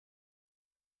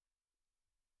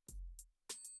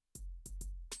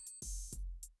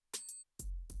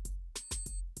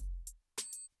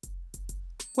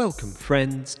Welcome,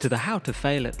 friends, to the How to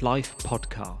Fail at Life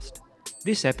podcast.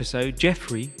 This episode,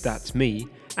 Jeffrey, that's me,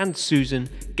 and Susan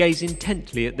gaze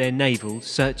intently at their navels,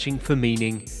 searching for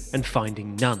meaning and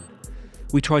finding none.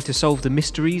 We try to solve the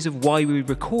mysteries of why we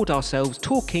record ourselves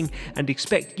talking and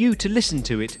expect you to listen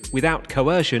to it without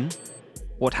coercion.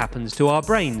 What happens to our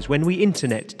brains when we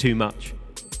internet too much?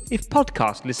 If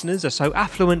podcast listeners are so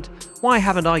affluent, why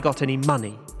haven't I got any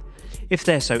money? If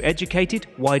they're so educated,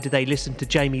 why do they listen to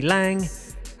Jamie Lang?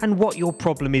 And what your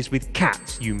problem is with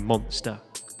cats, you monster.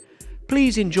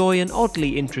 Please enjoy an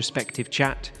oddly introspective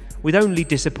chat with only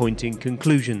disappointing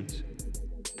conclusions.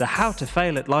 The How to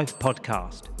Fail at Life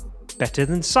podcast. Better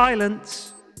than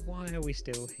silence. Why are we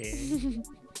still here?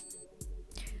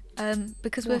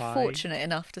 Because Why? we're fortunate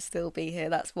enough to still be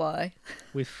here, that's why.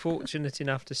 We're fortunate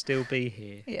enough to still be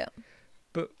here. Yeah.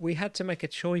 But we had to make a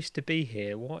choice to be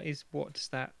here. What does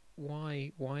that...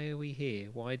 Why are we here?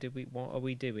 What are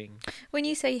we doing? When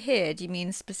you say here, do you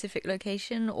mean specific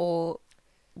location or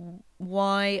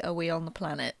why are we on the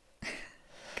planet?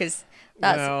 Because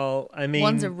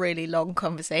one's a really long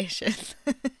conversation.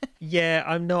 Yeah,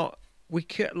 I'm not... We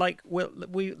could,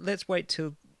 let's wait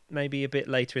till maybe a bit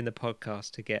later in the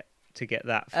podcast to get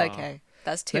that far. Okay,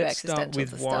 that's too Let's start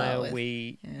existential with to why start are with.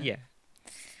 we... Yeah.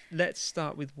 Let's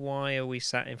start with why are we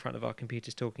sat in front of our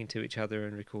computers talking to each other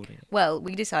and recording it? Well,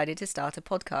 we decided to start a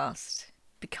podcast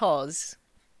because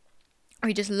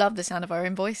we just love the sound of our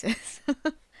own voices.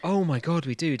 Oh my God,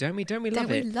 we do, don't we? Don't we love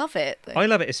it? Don't we love it? I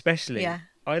love it especially. Yeah.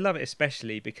 I love it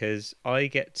especially because I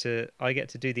get to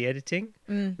do the editing,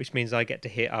 which means I get to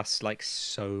hear us like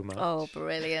so much. Oh,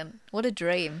 brilliant. What a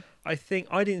dream. I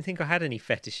didn't think I had any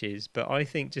fetishes, but I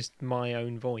think just my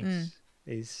own voice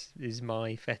is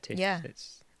my fetish. Yeah.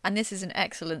 And this is an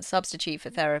excellent substitute for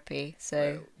therapy.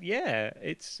 So yeah,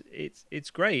 it's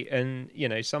great. And you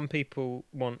know, some people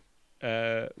want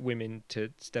women to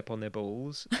step on their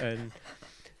balls, and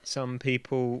some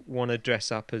people want to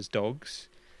dress up as dogs,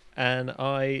 and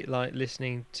I like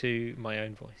listening to my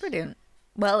own voice. Brilliant.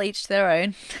 Well, each to their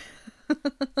own.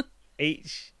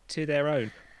 Each to their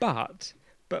own. But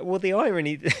well, the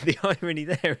irony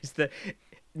there is that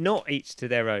not each to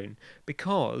their own,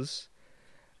 because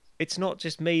it's not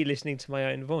just me listening to my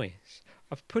own voice.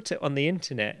 I've put it on the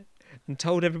internet and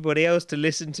told everybody else to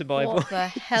listen to my voice. What the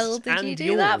hell did you do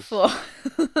yours. that for?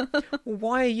 Well,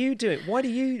 why are you doing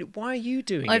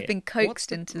it? I've been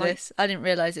coaxed into this. I didn't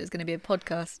realise it was going to be a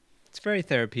podcast. It's very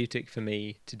therapeutic for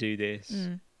me to do this.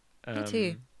 Me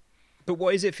too. But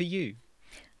what is it for you?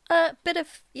 Bit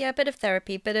of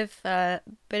therapy, bit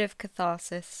of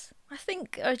catharsis. I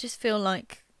think I just feel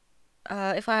like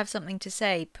if I have something to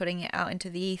say, putting it out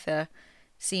into the ether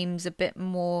seems a bit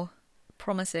more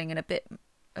promising and a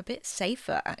bit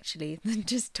safer actually than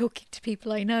just talking to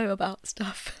people I know about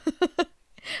stuff.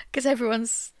 Because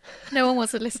no one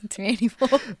wants to listen to me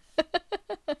anymore.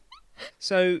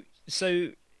 So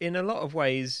in a lot of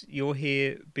ways, you're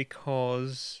here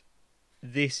because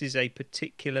this is a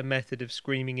particular method of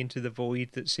screaming into the void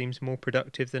that seems more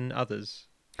productive than others.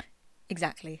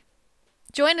 Exactly.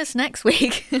 Join us next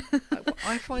week.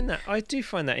 I do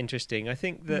find that interesting. I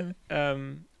think that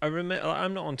I remember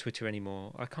I'm not on Twitter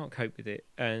anymore. I can't cope with it,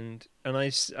 and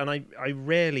I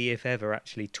rarely, if ever,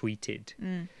 actually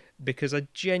tweeted because I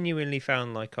genuinely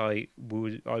found like I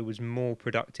was more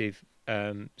productive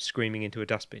screaming into a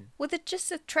dustbin. With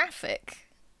the traffic,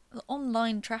 the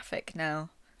online traffic now,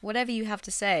 whatever you have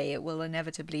to say, it will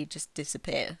inevitably just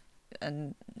disappear,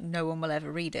 and no one will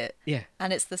ever read it. Yeah,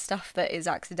 and it's the stuff that is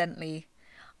accidentally.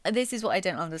 This is what I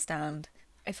don't understand.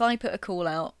 If I put a call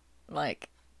out, like,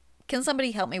 can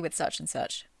somebody help me with such and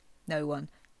such? No one.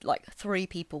 Like, 3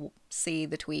 people see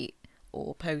the tweet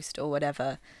or post or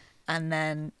whatever, and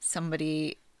then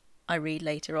somebody I read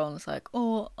later on is like,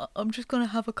 oh, I'm just going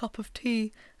to have a cup of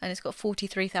tea, and it's got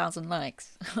 43,000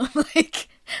 likes. I'm like,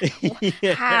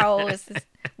 how is this?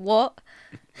 What?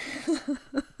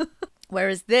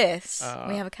 Whereas this,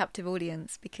 we have a captive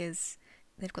audience because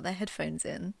they've got their headphones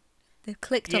in. They've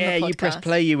clicked on the podcast. Yeah, you press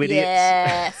play, you idiots.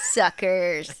 Yeah,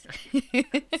 suckers.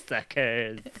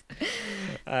 Suckers.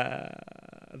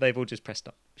 They've all just pressed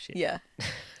stop. Shit. Yeah.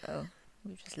 Oh,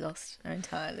 we've just lost our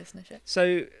entire listenership.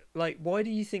 So, like, why do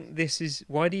you think this is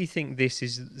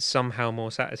somehow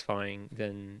more satisfying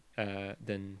than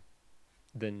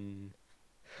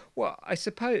well, I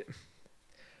suppose.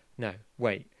 No,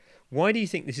 wait. Why do you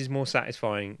think this is more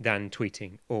satisfying than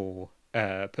tweeting or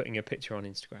putting a picture on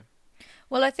Instagram?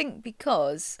 Well, I think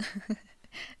because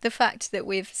the fact that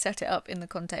we've set it up in the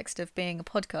context of being a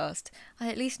podcast, I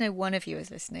at least know one of you is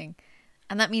listening.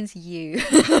 And that means you.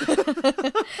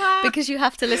 Because you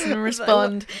have to listen and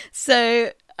respond.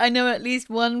 So I know at least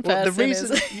one Well, person the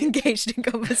reason is engaged in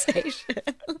conversation.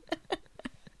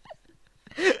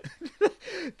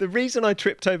 the reason I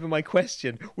tripped over my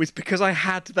question was because I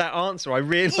had that answer. I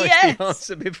realised Yes! the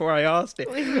answer before I asked it.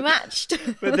 We've matched.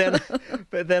 But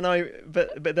then I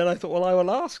thought, well, I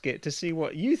will ask it to see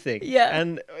what you think. Yeah.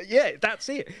 And that's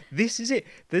it. This is it.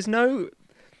 There's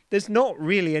not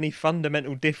really any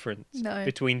fundamental difference No.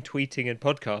 between tweeting and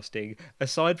podcasting,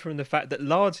 aside from the fact that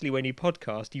largely when you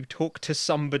podcast, you talk to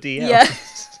somebody Yeah.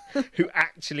 else who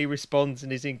actually responds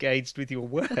and is engaged with your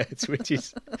words, which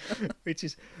is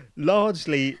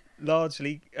largely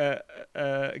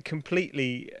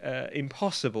completely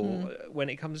impossible when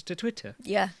it comes to Twitter.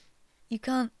 Yeah. You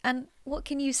can't. And what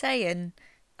can you say in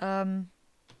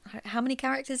how many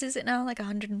characters is it now? Like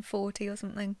 140 or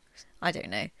something? I don't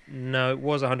know. No, it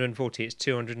was 140. It's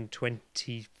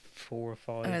 224 or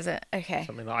 5. Oh, is it? Okay.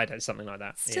 Something like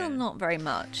that. Still not very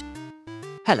much.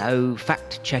 Hello,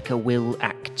 fact checker Will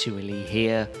actually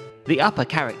here. The upper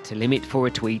character limit for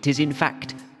a tweet is in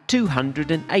fact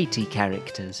 280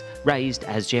 characters, raised,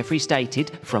 as Jeffrey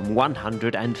stated, from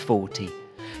 140.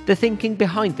 The thinking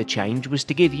behind the change was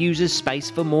to give users space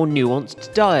for more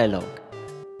nuanced dialogue.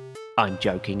 I'm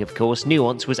joking, of course.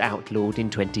 Nuance was outlawed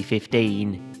in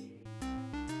 2015.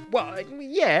 Well,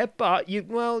 yeah, but you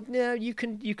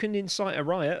can incite a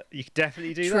riot. You can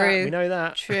definitely do that. True. We know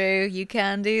that. True, you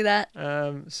can do that.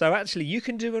 So actually, you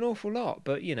can do an awful lot,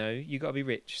 but you got to be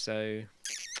rich. So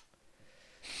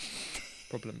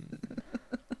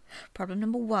Problem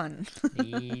number 1.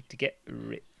 need to get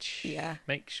rich. Yeah.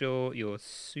 Make sure you're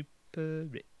super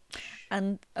rich.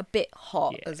 And a bit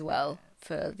hot Yeah. as well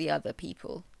for the other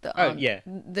people that Oh, aren't yeah.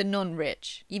 the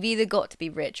non-rich. You've either got to be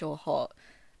rich or hot,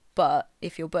 but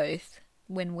if you're both,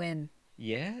 win-win.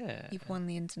 Yeah. You've won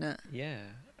the internet. Yeah.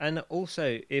 And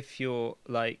also, if you're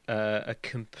like a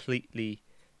completely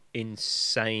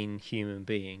insane human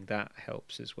being, that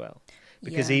helps as well.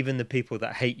 Because Yeah. even the people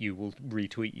that hate you will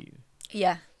retweet you.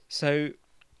 Yeah. So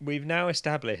we've now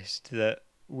established that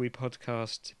we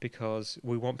podcast because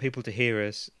we want people to hear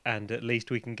us, and at least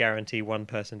we can guarantee one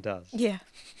person does. Yeah.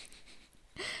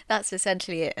 That's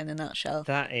essentially it in a nutshell.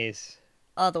 That is...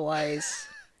 Otherwise,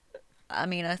 I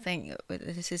mean, I think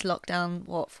this is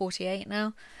lockdown, 48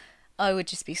 now? I would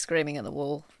just be screaming at the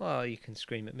wall. Well, you can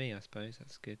scream at me, I suppose.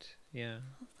 That's good. Yeah.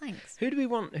 Thanks. Who do we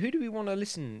want to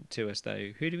listen to us,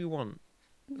 though? Who do we want?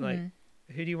 Like,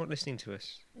 who do you want listening to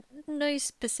us? No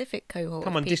specific cohort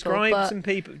Come of on, people, describe but some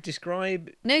people.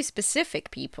 Describe... no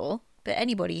specific people, but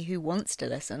anybody who wants to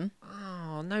listen.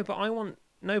 Oh, no, but I want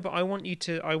you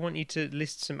to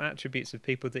list some attributes of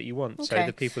people that you want, so Okay.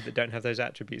 the people that don't have those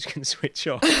attributes can switch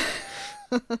off.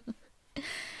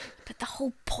 But the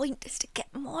whole point is to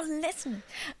get more listeners.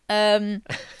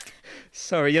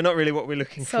 Sorry, you're not really what we're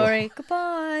looking for. Sorry,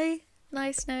 goodbye.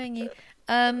 Nice knowing you.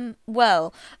 I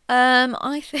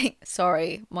think...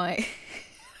 Sorry, my...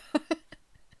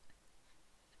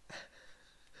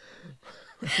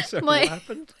 Sorry, my, what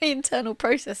happened? my internal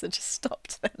processor just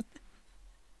stopped then.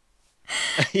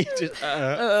 You just,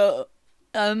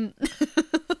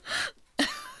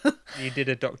 you did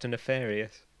a Dr.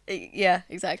 Nefarious. Yeah,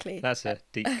 exactly. That's a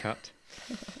deep cut.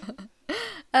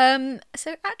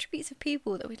 So attributes of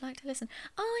people that we'd like to listen.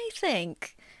 I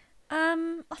think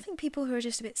people who are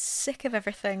just a bit sick of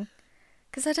everything.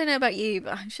 Because I don't know about you,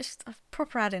 but I've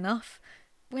proper had enough.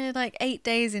 We're like 8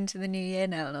 days into the new year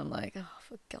now, and I'm like, oh,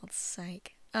 for God's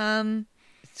sake.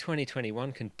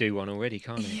 2021 can do one already,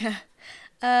 can't it?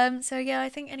 Yeah. So yeah, I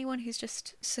think anyone who's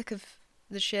just sick of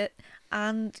the shit,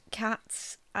 and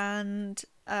cats, and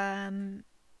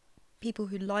people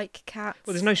who like cats.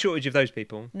 Well, there's no shortage of those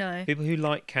people. No. People who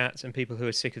like cats and people who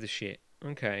are sick of the shit.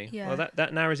 Okay. Yeah. Well,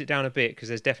 that narrows it down a bit, because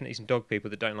there's definitely some dog people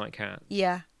that don't like cats.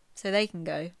 Yeah. So they can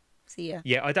go. See ya.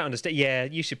 Yeah, I don't understand. Yeah,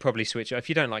 you should probably switch. If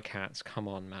you don't like cats, come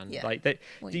on, man. Yeah. Like,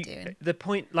 What are you doing? the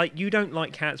point, like, you don't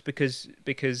like cats because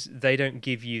they don't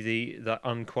give you the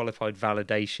unqualified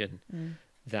validation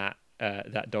that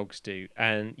dogs do,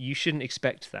 and you shouldn't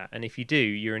expect that. And if you do,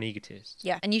 you're an egotist.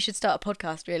 Yeah. And you should start a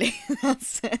podcast, really.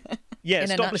 That's it. Yeah,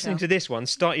 In a stop listening nutshell. to this one.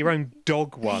 Start your own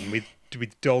dog one with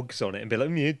dogs on it, and be like,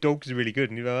 yeah, dogs are really good,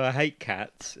 and I hate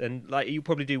cats. And like, you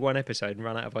probably do one episode and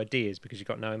run out of ideas because you've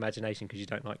got no imagination because you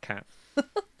don't like cats.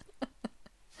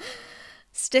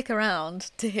 Stick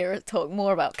around to hear us talk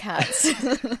more about cats.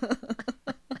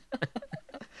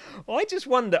 I just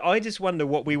wonder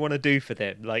what we want to do for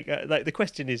them. Like the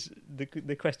question is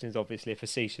obviously a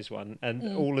facetious one,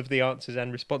 and all of the answers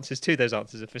and responses to those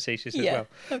answers are facetious as Yeah, well.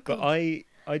 of But course.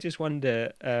 I just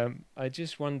wonder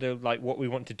like what we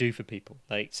want to do for people.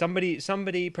 Like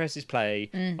somebody presses play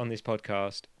on this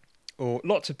podcast, or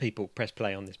lots of people press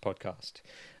play on this podcast,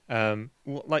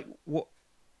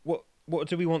 what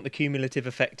do we want the cumulative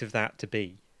effect of that to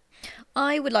be?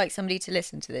 I would like somebody to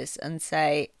listen to this and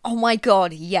say, oh my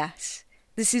God, yes,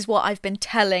 this is what I've been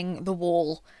telling the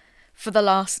wall for the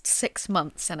last 6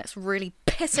 months and it's really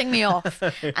pissing me off.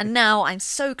 And now I'm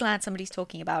so glad somebody's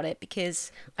talking about it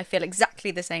because I feel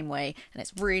exactly the same way and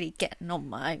it's really getting on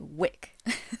my wick.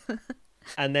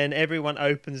 And then everyone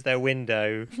opens their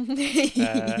window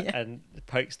and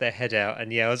pokes their head out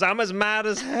and yells, I'm as mad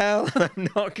as hell. I'm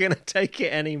not going to take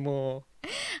it anymore.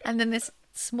 And then this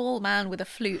small man with a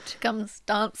flute comes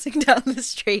dancing down the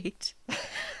street.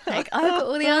 Like, I've got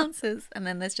all the answers. And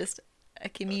then there's just a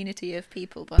community of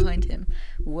people behind him.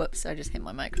 Whoops, I just hit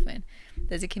my microphone.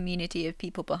 There's a community of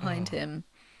people behind him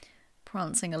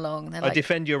prancing along. They're like, I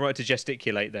defend your right to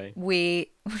gesticulate, though.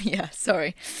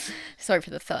 Sorry for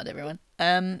the thud, everyone.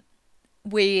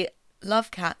 We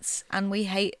love cats and we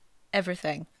hate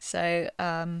everything. So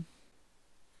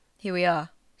here we are.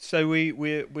 So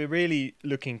we're really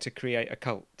looking to create a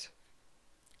cult.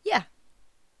 Yeah.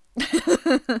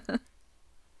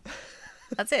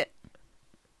 That's it.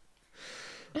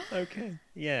 Okay.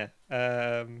 Yeah.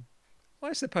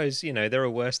 I suppose, there are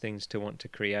worse things to want to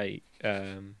create.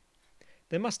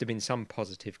 There must have been some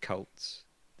positive cults.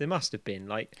 There must have been.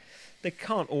 Like, they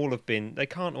can't all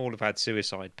have had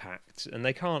suicide pacts, and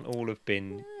they can't all have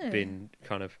been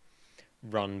kind of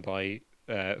run by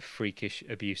freakish,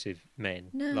 abusive men.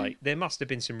 No. Like, there must have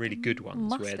been some really good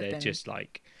ones where they're just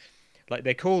like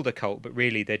they're called a cult, but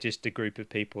really they're just a group of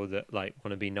people that like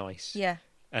want to be nice. Yeah.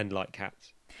 And like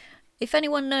cats. If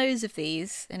anyone knows of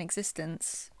these in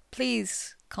existence,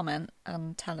 please comment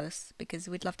and tell us because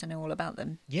we'd love to know all about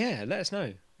them. Yeah, let us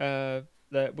know.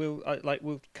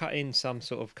 We'll cut in some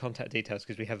sort of contact details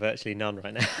because we have virtually none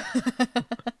right now.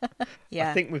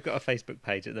 Yeah. I think we've got a Facebook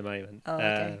page at the moment. Oh,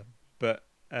 okay. But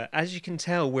as you can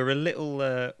tell, we're a little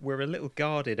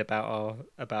guarded about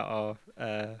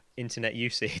our internet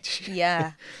usage.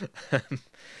 Yeah.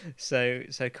 So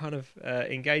kind of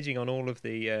engaging on all of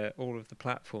the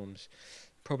platforms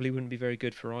probably wouldn't be very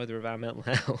good for either of our mental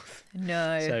health.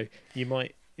 No. So you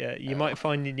might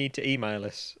find you need to email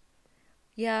us.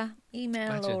 Yeah,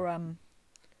 email or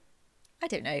I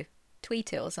don't know,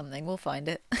 tweet it or something. We'll find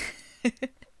it.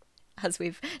 As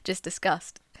we've just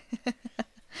discussed.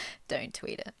 Don't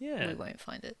tweet it. Yeah. We won't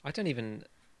find it. I don't even.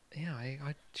 Yeah,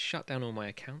 I shut down all my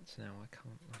accounts now. I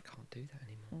can't do that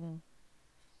anymore.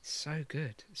 It's so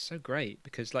good. It's so great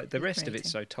because like the rest of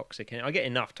it's so toxic. And I get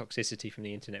enough toxicity from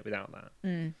the internet without that.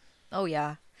 Oh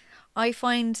yeah, I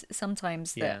find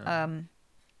sometimes that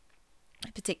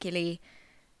particularly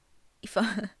if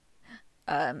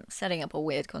setting up a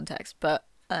weird context, but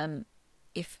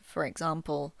if for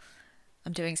example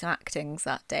I'm doing some actings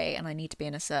that day and I need to be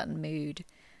in a certain mood,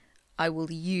 I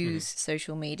will use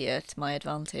social media to my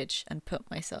advantage and put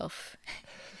myself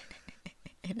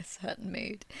in a certain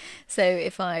mood. So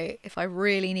if I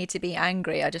really need to be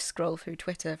angry, I just scroll through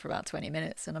Twitter for about 20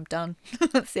 minutes and I'm done.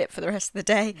 That's it for the rest of the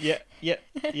day. Yeah.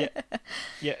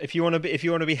 If you want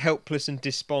to be helpless and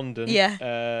despondent,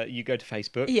 you go to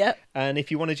Facebook. Yeah. And if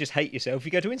you want to just hate yourself,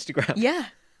 you go to Instagram. Yeah.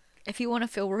 If you want to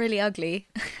feel really ugly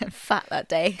and fat that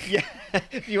day. Yeah.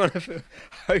 If you want to feel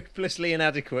hopelessly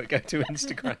inadequate, go to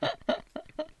Instagram.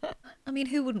 I mean,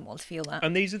 who wouldn't want to feel that?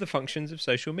 And these are the functions of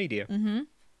social media. Mm-hmm.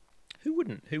 Who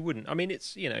wouldn't? I mean,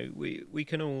 it's, we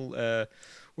can all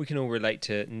relate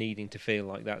to needing to feel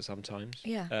like that sometimes.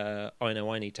 Yeah. I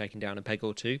know I need taking down a peg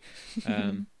or two.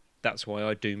 That's why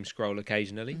I doom scroll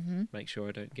occasionally. Make sure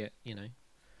I don't get,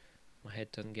 my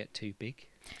head doesn't get too big.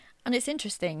 And it's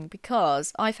interesting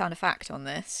because I found a fact on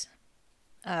this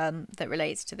that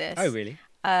relates to this. Oh, really?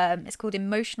 It's called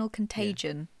emotional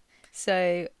contagion. Yeah.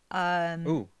 So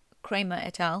Kramer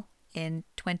et al. In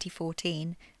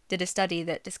 2014 did a study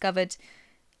that discovered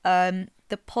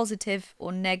the positive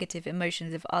or negative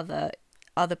emotions of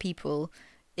other people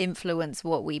influence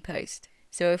what we post.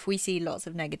 So if we see lots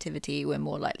of negativity, we're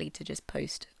more likely to just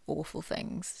post awful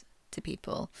things to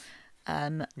people.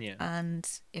 And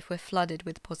if we're flooded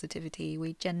with positivity,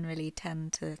 we generally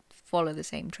tend to follow the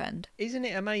same trend. Isn't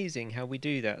it amazing how we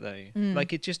do that though?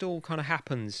 Like it just all kind of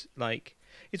happens. Like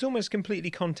it's almost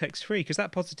completely context free because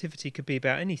that positivity could be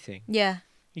about anything. Yeah.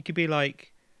 You could be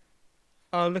like,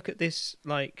 oh, look at this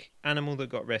like animal that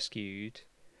got rescued,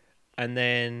 and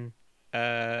then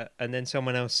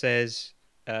someone else says,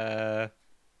 I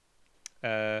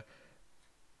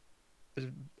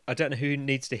don't know who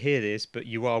needs to hear this, but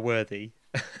you are worthy.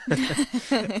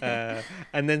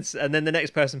 And then the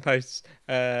next person posts,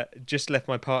 just left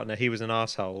my partner, he was an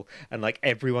arsehole, and like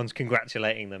everyone's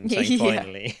congratulating them saying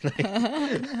finally.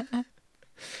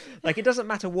 Like, it doesn't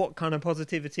matter what kind of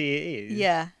positivity it is.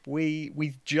 Yeah.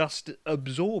 We just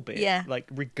absorb it. Yeah. Like,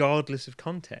 regardless of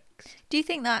context. Do you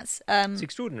think that's It's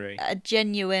extraordinary. a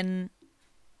genuine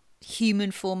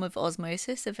human form of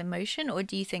osmosis of emotion, or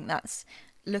do you think that's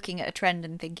looking at a trend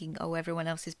and thinking, oh, everyone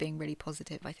else is being really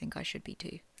positive, I think I should be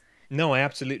too? No, I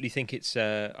absolutely think it's.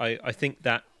 I think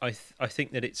that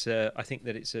it's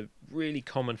a really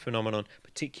common phenomenon,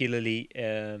 particularly.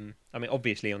 I mean,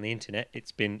 obviously on the internet,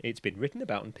 it's been written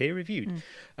about and peer reviewed.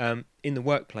 In the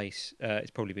workplace,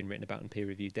 it's probably been written about and peer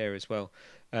reviewed there as well.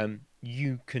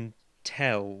 You can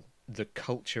tell the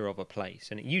culture of a place,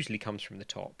 and it usually comes from the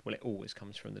top. Well, it always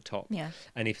comes from the top. Yeah.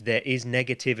 And if there is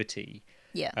negativity,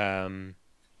 Yeah.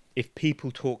 if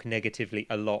people talk negatively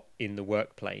a lot in the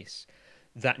workplace,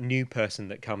 that new person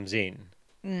that comes in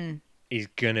is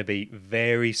going to be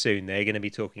very soon, they're going to be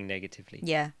talking negatively.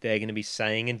 Yeah. They're going to be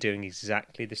saying and doing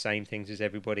exactly the same things as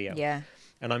everybody else. Yeah.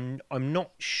 And I'm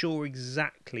not sure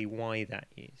exactly why that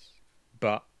is,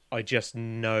 but I just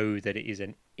know that it is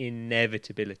an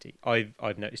inevitability.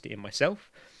 I've noticed it in myself.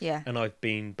 Yeah. And I've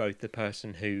been both the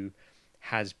person who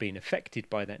has been affected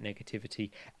by that negativity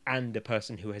and the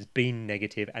person who has been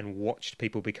negative and watched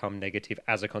people become negative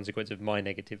as a consequence of my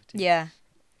negativity. Yeah.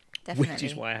 Definitely. Which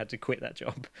is why I had to quit that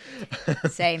job.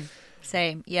 Same.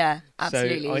 Yeah.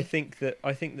 Absolutely. So I think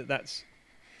that's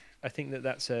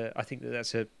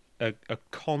a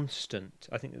constant.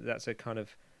 I think that's a kind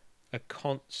of a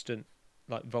constant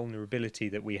like vulnerability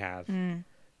that we have,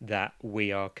 that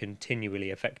we are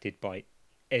continually affected by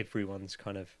everyone's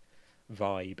kind of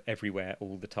vibe everywhere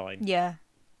all the time. Yeah.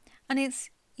 And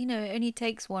it's, it only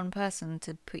takes one person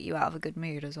to put you out of a good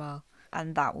mood as well.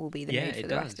 And that will be the mood for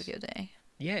the rest of your day.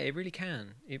 Yeah, it really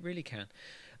can. It really can.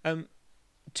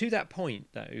 To that point,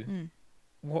 though,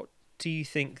 what do you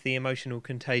think the emotional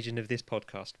contagion of this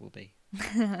podcast will be?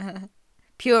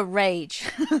 Pure rage.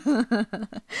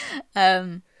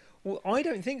 Well, I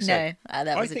don't think so. No,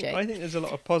 that was a joke. I think there's a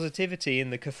lot of positivity in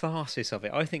the catharsis of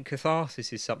it. I think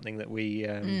catharsis is something that we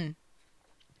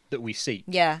seek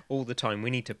all the time. We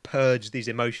need to purge these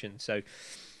emotions. So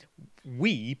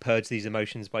we purge these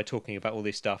emotions by talking about all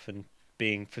this stuff and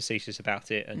being facetious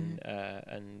about it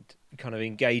and kind of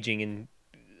engaging in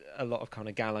a lot of kind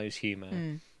of gallows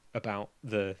humour about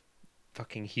the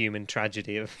fucking human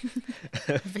tragedy of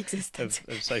existence,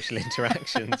 of social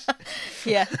interactions.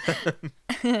 Yeah.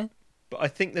 But I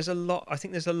think there's a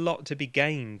lot to be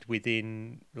gained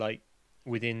within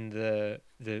the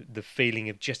feeling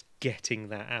of just getting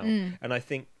that out. And I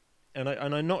think and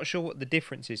I'm not sure what the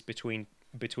difference is between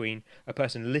a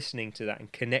person listening to that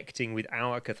and connecting with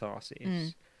our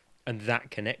catharsis and that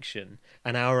connection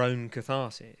and our own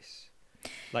catharsis.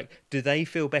 Like, do they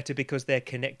feel better because they're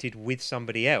connected with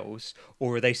somebody else,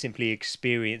 or are they simply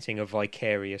experiencing a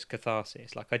vicarious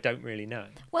catharsis? Like, I don't really know.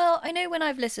 Well, I know when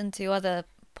I've listened to other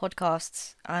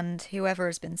podcasts and whoever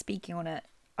has been speaking on it,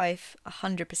 I've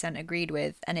 100% agreed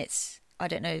with, and it's, I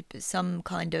don't know, some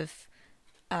kind of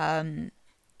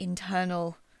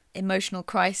internal emotional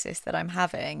crisis that I'm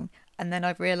having. And then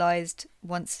I've realised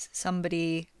once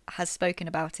somebody has spoken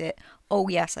about it, oh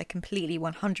yes, I completely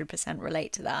 100%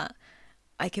 relate to that.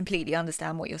 I completely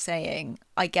understand what you're saying.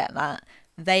 I get that.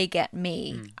 They get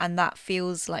me. And that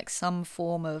feels like some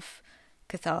form of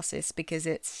catharsis because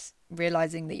it's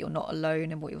realising that you're not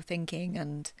alone in what you're thinking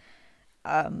and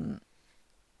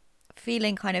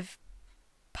feeling kind of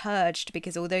purged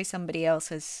because although somebody else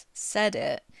has said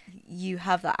it, you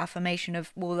have that affirmation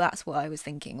of, well, that's what I was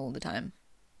thinking all the time.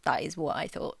 That is what I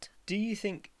thought. Do you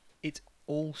think it's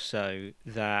also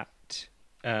that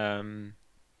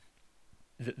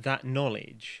that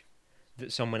knowledge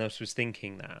that someone else was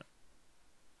thinking that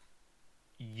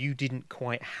you didn't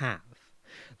quite have?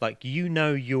 Like,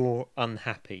 you're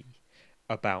unhappy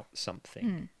about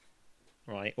something,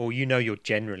 right? Or you're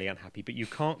generally unhappy, but you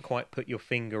can't quite put your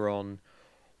finger on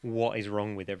what is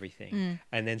wrong with everything.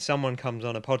 And then someone comes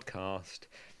on a podcast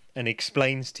and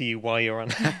explains to you why you're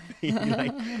unhappy.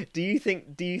 Like, do you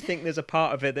think there's a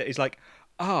part of it that is like,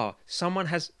 someone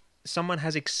has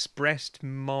expressed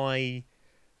my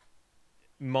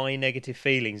negative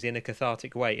feelings in a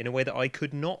cathartic way, in a way that I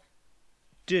could not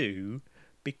do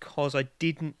because I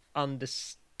didn't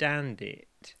understand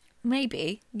it?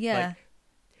 Maybe, yeah.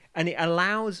 And it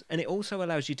also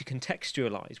allows you to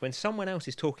contextualize when someone else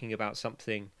is talking about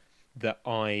something that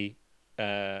I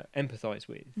empathize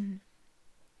with,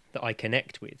 that I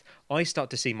connect with. I start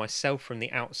to see myself from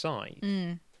the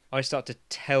outside. I start to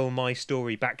tell my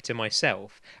story back to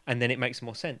myself, and then it makes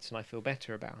more sense, and I feel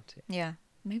better about it. Yeah,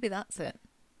 maybe that's it.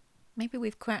 Maybe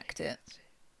we've cracked it.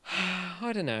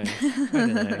 I don't know. I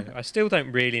don't know. I still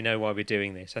don't really know why we're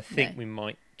doing this. I think No. we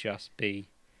might just be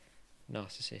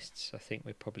narcissists. I think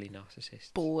we're probably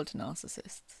narcissists. Bored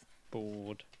narcissists.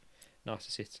 Bored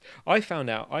narcissists. I found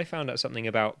out something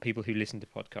about people who listen to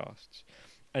podcasts,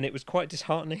 and it was quite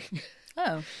disheartening.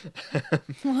 Oh.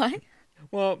 Why?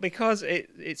 Well, because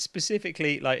it's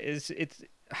specifically like it's.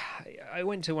 I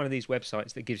went to one of these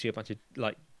websites that gives you a bunch of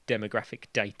like demographic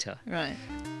data. Right.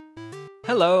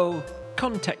 Hello,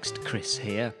 Context Chris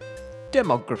here.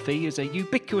 Demography is a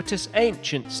ubiquitous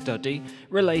ancient study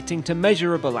relating to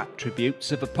measurable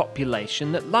attributes of a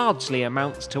population that largely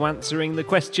amounts to answering the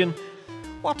question,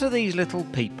 what are these little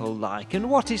people like and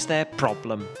what is their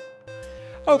problem?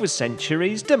 Over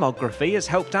centuries, demography has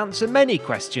helped answer many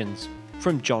questions,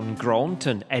 from John Graunt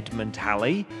and Edmund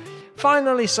Halley,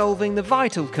 finally solving the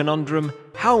vital conundrum,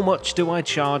 how much do I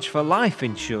charge for life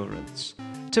insurance?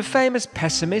 To famous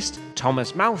pessimist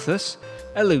Thomas Malthus,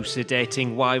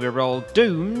 elucidating why we're all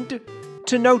doomed,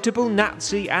 to notable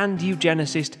Nazi and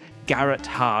eugenicist Garrett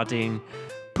Harding,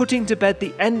 putting to bed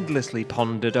the endlessly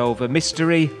pondered over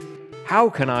mystery, how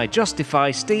can I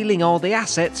justify stealing all the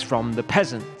assets from the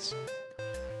peasants?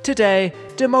 Today,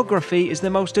 demography is the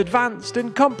most advanced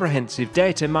and comprehensive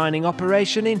data mining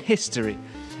operation in history,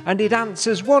 and it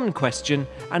answers one question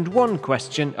and one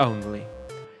question only.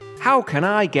 How can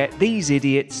I get these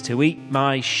idiots to eat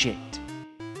my shit?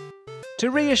 To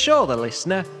reassure the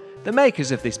listener, the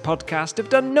makers of this podcast have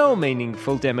done no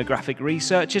meaningful demographic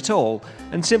research at all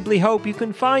and simply hope you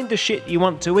can find the shit you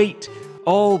want to eat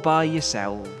all by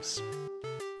yourselves.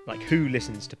 Like, who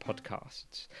listens to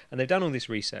podcasts? And they've done all this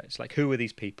research. Like, who are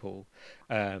these people?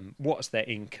 What's their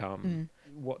income?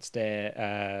 What's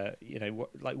their,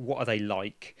 what are they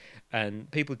like? And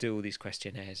people do all these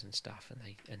questionnaires and stuff,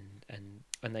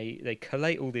 and they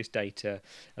collate all this data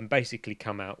and basically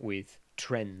come out with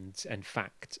trends and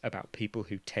facts about people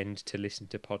who tend to listen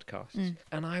to podcasts.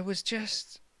 And I was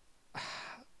just,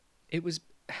 it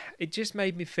just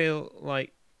made me feel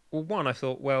like, well, one, I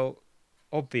thought, well,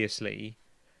 obviously,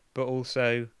 but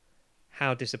also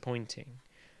how disappointing,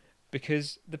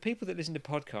 because the people that listen to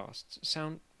podcasts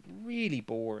sound really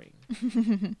boring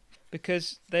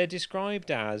because they're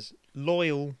described as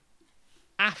loyal,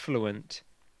 affluent,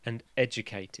 and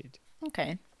educated.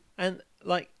 Okay. And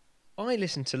like, I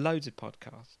listen to loads of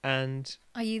podcasts, and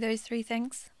Are you those three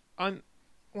things?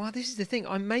 this is the thing.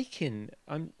 I'm making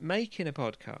a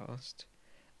podcast,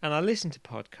 and I listen to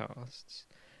podcasts,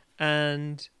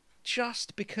 and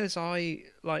just because I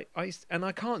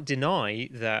can't deny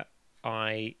that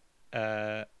I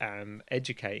am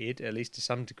educated, at least to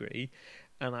some degree,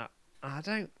 and I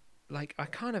don't like, I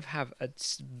kind of have a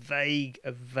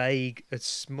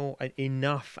small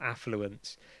enough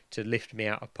affluence to lift me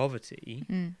out of poverty.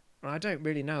 I don't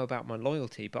really know about my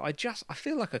loyalty, but I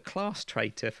feel like a class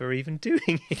traitor for even doing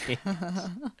it.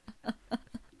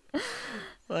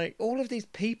 Like, all of these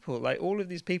people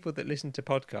that listen to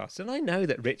podcasts, and I know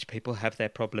that rich people have their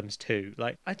problems too.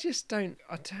 Like, I don't,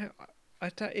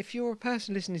 if you're a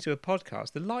person listening to a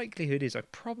podcast, the likelihood is I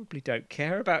probably don't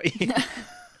care about you.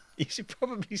 You should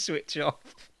probably switch off.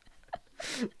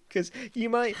 Because you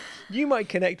might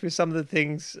connect with some of the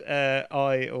things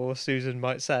I or Susan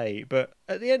might say, but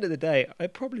at the end of the day, I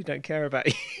probably don't care about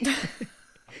you.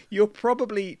 You're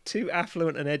probably too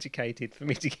affluent and educated for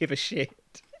me to give a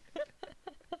shit.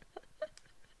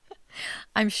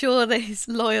 I'm sure those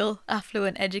loyal,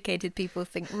 affluent, educated people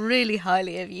think really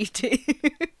highly of you too.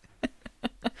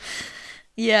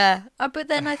 Yeah. But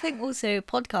then I think also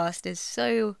podcast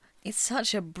it's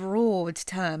such a broad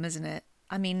term, isn't it?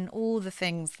 I mean, all the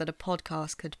things that a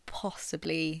podcast could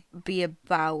possibly be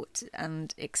about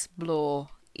and explore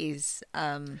is,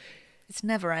 it's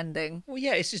never ending. Well,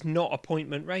 yeah, it's just not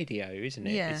appointment radio, isn't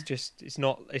it? Yeah. It's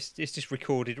just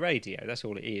recorded radio. That's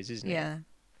all it is, isn't it? Yeah.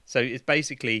 So it's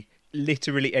basically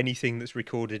literally anything that's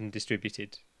recorded and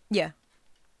distributed. Yeah.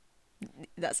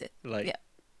 That's it. Like,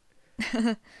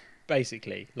 yeah.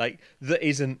 Basically, like,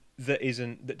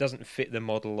 that doesn't fit the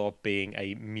model of being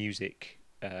a music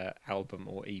album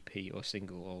or EP or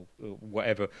single or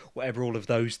whatever all of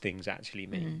those things actually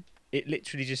mean. It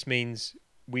literally just means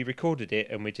we recorded it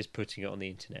and we're just putting it on the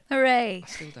internet. Hooray. I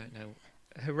still don't know.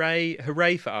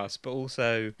 Hooray for us, but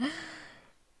also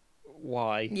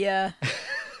why? Yeah.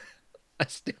 I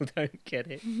still don't get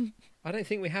it. I don't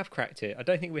think we have cracked it.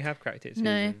 Susan.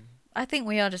 No. I think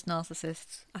we are just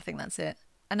narcissists. I think that's it.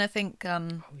 And I think We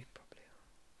probably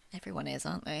are. everyone is,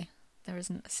 aren't they? There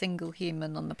isn't a single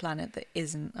human on the planet that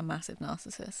isn't a massive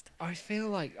narcissist. I feel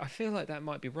like that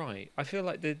might be right. I feel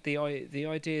like the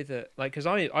idea that, like, because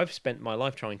I've spent my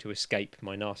life trying to escape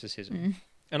my narcissism,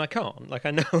 And I can't. Like,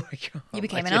 I know I can't. You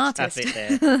became I an just artist.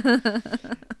 Have it there,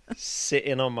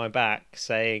 sitting on my back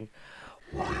saying,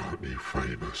 "Why aren't you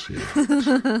famous yet?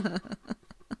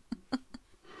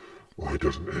 Why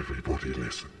doesn't everybody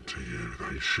listen to you?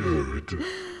 They should."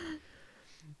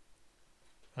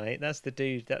 Right, that's the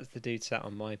dude sat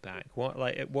on my back. What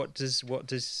does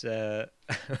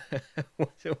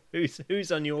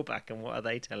who's on your back, and what are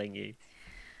they telling you?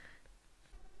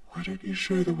 Why don't you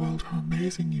show the world how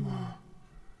amazing you are?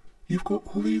 You've got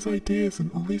all these ideas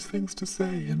and all these things to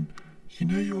say, and you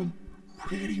know you're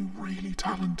really, really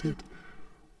talented.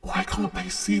 Why can't they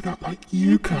see that like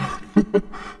you can?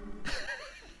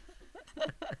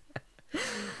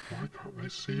 Why can't they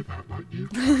see that like you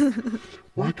can?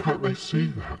 Why can't they see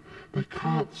that? They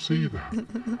can't see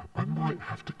that. I might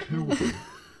have to kill them.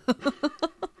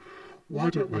 Why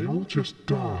don't they all just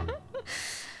die?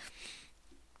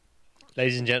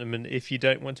 Ladies and gentlemen, if you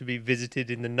don't want to be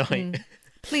visited in the night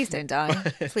Please don't die.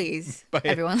 Please, By-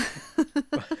 everyone.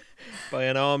 by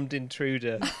an armed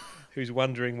intruder who's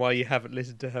wondering why you haven't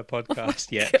listened to her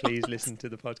podcast yet, please listen to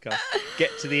the podcast.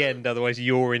 Get to the end, otherwise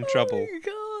you're in trouble. Oh,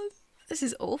 God. This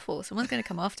is awful. Someone's going to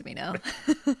come after me now.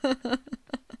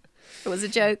 It was a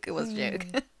joke. It was a joke.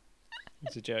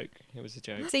 It's a joke. It was a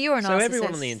joke. So you're a narcissist. So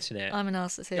everyone on the internet. I'm a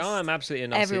narcissist. Yeah, I'm absolutely a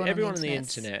narcissist. Everyone on the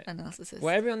internet. A narcissist.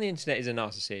 Well, everyone on the internet is a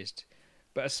narcissist.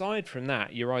 But aside from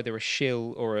that, you're either a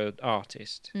shill or an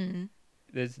artist. Mm.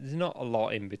 There's not a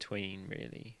lot in between,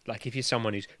 really. Like, if you're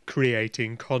someone who's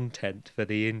creating content for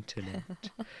the internet,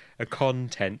 a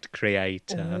content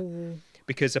creator,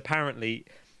 because apparently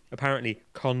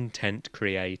content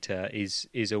creator is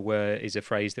a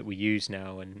phrase that we use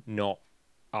now, and not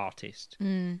artist.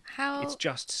 How? It's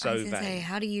just I so was gonna say, vague.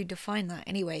 how do you define that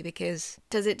anyway? Because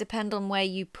does it depend on where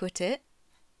you put it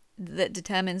that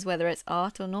determines whether it's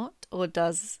art or not, or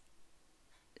does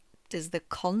the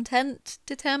content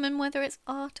determine whether it's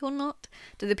art or not?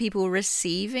 Do the people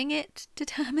receiving it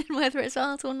determine whether it's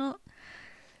art or not?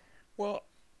 Well,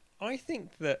 I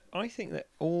think that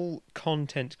all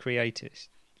content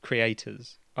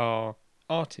creators are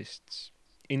artists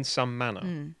in some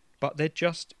manner, but they're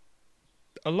just,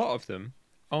 a lot of them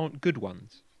aren't good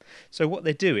ones. So what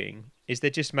they're doing is they're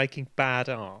just making bad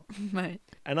art. Right.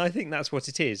 And I think that's what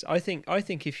it is. I think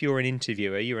if you're an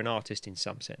interviewer, you're an artist in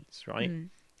some sense, right?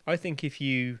 I think if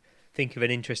you think of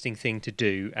an interesting thing to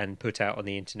do and put out on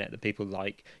the internet that people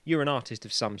like, you're an artist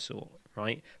of some sort,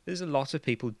 right? There's a lot of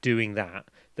people doing that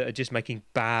are just making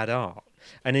bad art.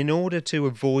 And in order to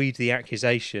avoid the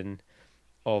accusation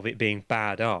of it being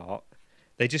bad art,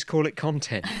 they just call it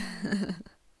content.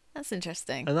 That's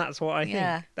interesting. And that's what I think.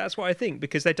 Yeah. That's what I think,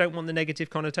 because they don't want the negative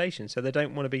connotation. So they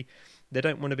don't want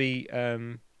to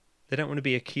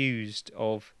be accused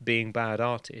of being bad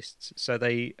artists. So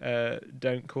they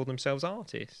don't call themselves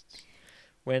artists,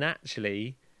 when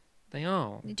actually they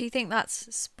are. Do you think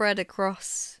that's spread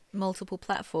across multiple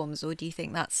platforms, or do you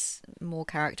think that's more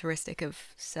characteristic of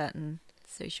certain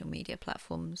social media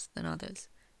platforms than others?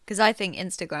 Because I think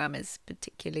Instagram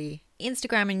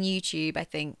and YouTube, I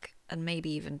think, and maybe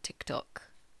even TikTok,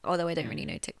 although I don't really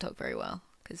know TikTok very well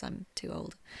because I'm too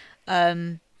old.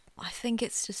 I think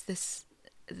it's just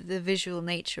the visual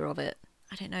nature of it.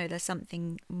 I don't know, there's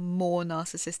something more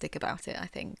narcissistic about it, I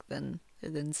think, than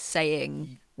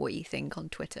saying what you think on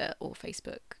Twitter or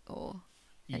Facebook or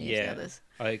any of the others.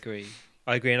 I agree,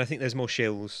 and I think there's more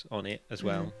shills on it as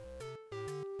well.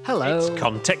 Hello. It's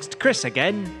Context Chris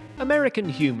again. American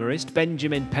humorist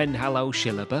Benjamin Penhallow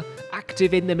Shillaber,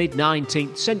 active in the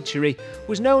mid-19th century,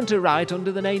 was known to write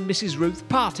under the name Mrs. Ruth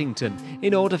Partington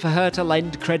in order for her to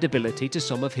lend credibility to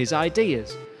some of his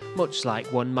ideas. Much like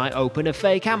one might open a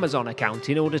fake Amazon account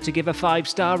in order to give a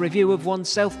 5-star review of one's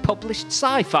self-published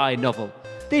sci-fi novel.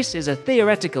 This is a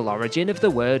theoretical origin of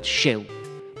the word shill.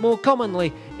 More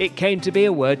commonly, it came to be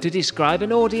a word to describe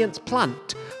an audience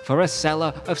plant for a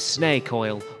seller of snake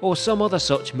oil or some other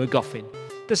such MacGuffin.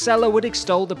 The seller would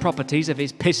extol the properties of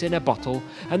his piss in a bottle,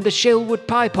 and the shill would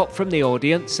pipe up from the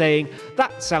audience saying,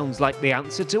 "That sounds like the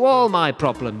answer to all my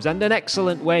problems and an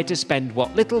excellent way to spend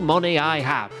what little money I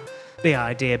have." The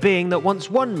idea being that once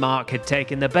one mark had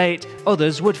taken the bait,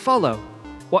 others would follow.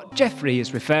 What Jeffrey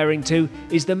is referring to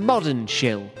is the modern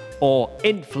shill, or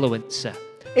influencer.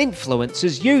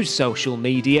 Influencers use social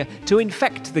media to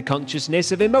infect the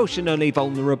consciousness of emotionally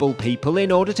vulnerable people in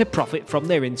order to profit from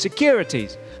their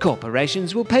insecurities.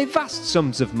 Corporations will pay vast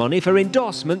sums of money for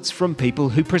endorsements from people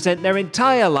who present their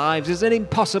entire lives as an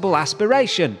impossible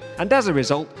aspiration, and as a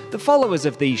result, the followers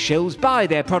of these shills buy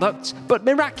their products, but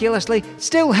miraculously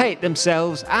still hate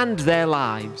themselves and their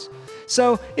lives.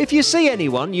 So, if you see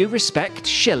anyone you respect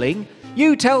shilling,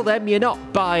 You tell them you're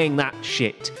not buying that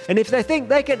shit. And if they think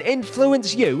they can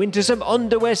influence you into some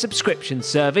underwear subscription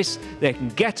service, they can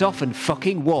get off and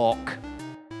fucking walk.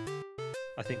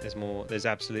 I think there's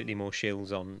absolutely more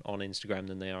shills on Instagram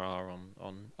than there are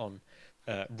on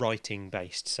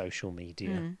writing-based social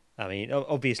media. I mean,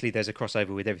 obviously there's a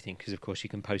crossover with everything because, of course, you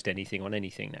can post anything on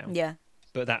anything now. Yeah.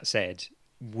 But that said,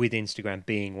 with Instagram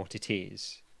being what it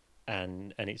is,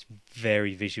 and it's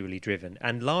very visually driven,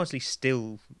 and largely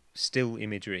still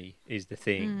imagery is the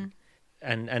thing,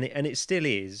 and it still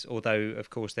is. Although, of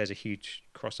course, there's a huge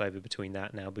crossover between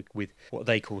that now with what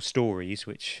they call stories,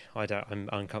 which I'm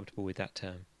uncomfortable with that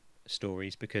term,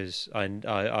 stories, because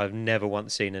I've never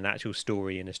once seen an actual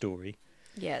story in a story.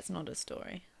 Yeah, it's not a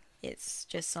story. It's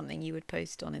just something you would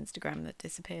post on Instagram that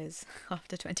disappears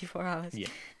after 24 hours. Yeah,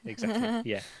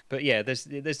 exactly. Yeah, but yeah, there's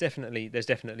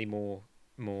definitely more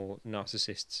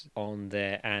narcissists on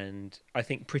there, and I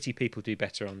think pretty people do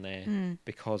better on there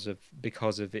because of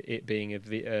it being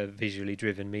a visually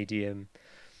driven medium,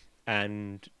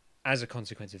 and as a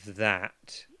consequence of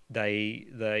that,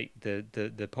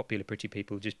 the popular pretty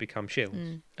people just become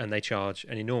shills, and they charge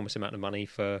an enormous amount of money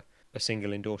for a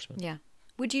single endorsement. Yeah.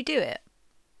 Would you do it?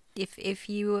 If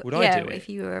you Would I do it? If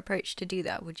you were approached to do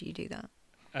that, would you do that?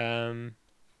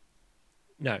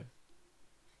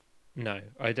 No,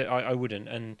 I wouldn't,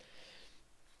 and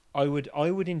I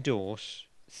would endorse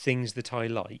things that I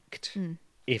liked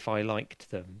if I liked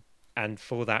them, and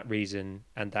for that reason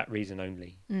and that reason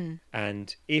only.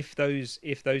 And if those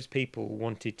people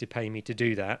wanted to pay me to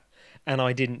do that, and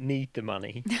I didn't need the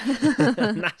money,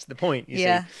 and that's the point. You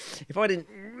see, if I didn't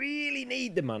really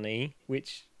need the money,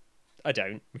 which I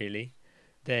don't really,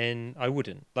 then I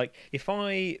wouldn't. Like, if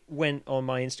I went on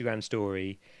my Instagram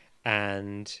story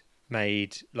and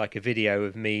made like a video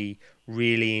of me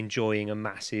really enjoying a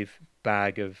massive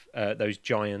bag of those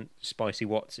giant spicy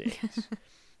Wotsits,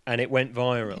 and it went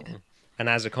viral, and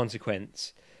as a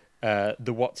consequence, the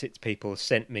Wotsits people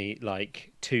sent me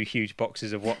like 2 huge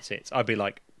boxes of Wotsits, I'd be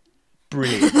like,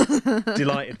 brilliant,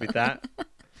 delighted with that,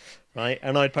 right?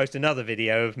 And I'd post another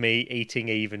video of me eating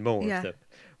even more of them.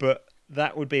 But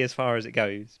that would be as far as it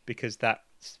goes, because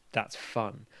that's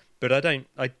fun. But I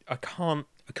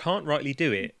can't rightly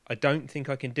do it. I don't think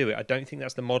I can do it. I don't think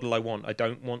that's the model I want. I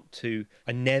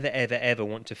never ever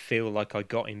want to feel like I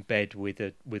got in bed with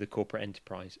a corporate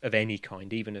enterprise of any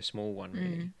kind, even a small one,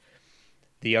 really.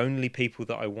 The only people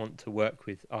that I want to work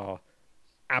with are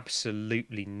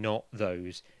absolutely not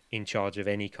those in charge of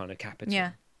any kind of capital.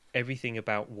 Yeah. Everything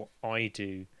about what I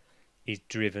do is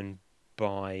driven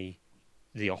by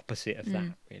the opposite of that,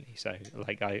 really. So,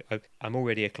 like, I'm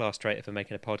already a class traitor for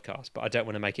making a podcast, but I don't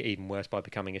want to make it even worse by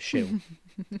becoming a shill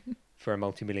for a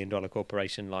multi-million-dollar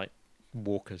corporation like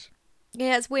Walker's.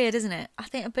 Yeah, it's weird, isn't it? I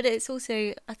think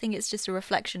it's just a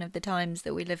reflection of the times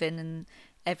that we live in, and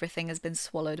everything has been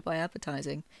swallowed by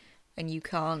advertising, and you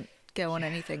can't go on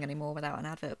anything anymore without an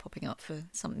advert popping up for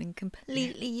something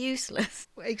completely useless.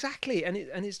 Exactly, and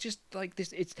it's just like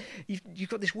this. It's you've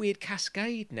got this weird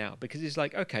cascade now, because it's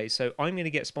like, okay, so I'm going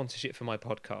to get sponsorship for my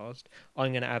podcast.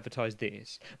 I'm going to advertise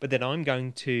this, but then I'm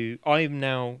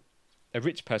now a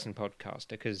rich person podcaster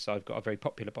because I've got a very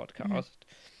popular podcast,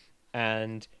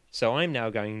 and so I'm now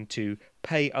going to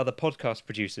pay other podcast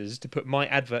producers to put my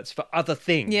adverts for other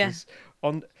things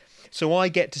on. So I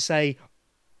get to say,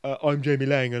 I'm Jamie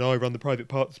Lang and I run the Private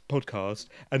Parts podcast,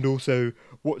 and also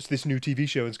what's this new TV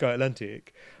show on Sky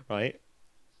Atlantic, right?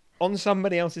 On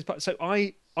somebody else's part. So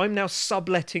I'm now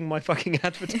subletting my fucking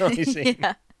advertising.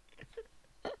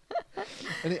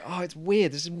 And it's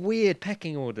weird. This is weird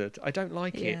pecking order. I don't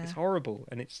like it. It's horrible,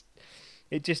 and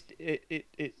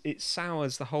it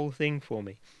sours the whole thing for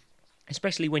me,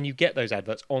 especially when you get those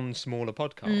adverts on smaller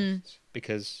podcasts,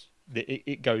 because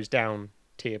it goes down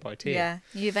tier by tier. Yeah,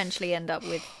 you eventually end up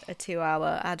with a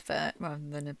 2-hour advert rather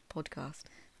than a podcast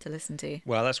to listen to.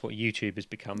 Well, that's what YouTube has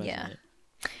become, isn't it?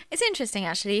 It's interesting,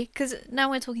 actually, because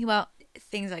now we're talking about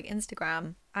things like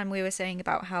Instagram, and we were saying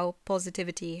about how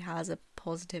positivity has a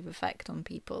positive effect on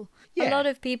people. A lot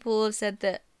of people have said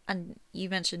that, and you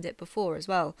mentioned it before as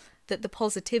well, that the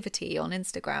positivity on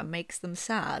Instagram makes them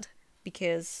sad,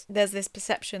 because there's this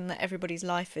perception that everybody's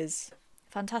life is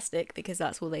fantastic because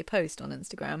that's all they post on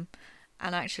Instagram.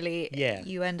 And actually,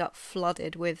 you end up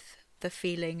flooded with the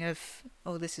feeling of,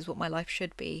 oh, this is what my life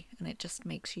should be. And it just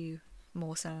makes you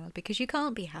more sad, because you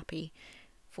can't be happy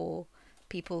for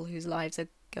people whose lives are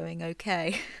going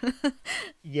okay.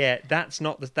 Yeah, that's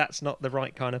not the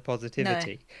right kind of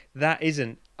positivity. No. That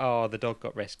isn't, oh, the dog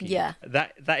got rescued. Yeah.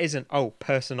 That isn't, oh,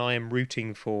 person I am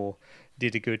rooting for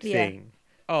did a good thing.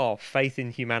 oh, faith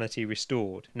in humanity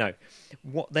restored. No,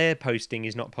 what they're posting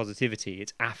is not positivity,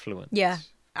 it's affluence. Yeah.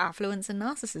 Affluence and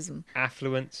narcissism.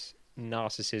 Affluence,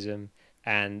 narcissism,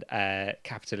 and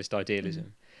capitalist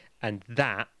idealism. And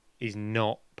that is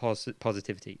not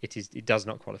positivity. It does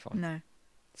not qualify. No.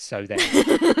 So there.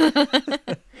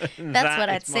 That's what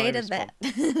I'd say to that.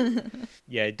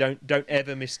 Yeah, don't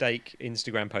ever mistake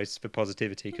Instagram posts for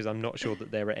positivity, because I'm not sure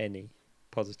that there are any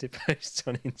positive posts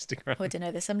on Instagram. I don't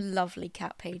know, there's some lovely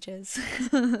cat pages.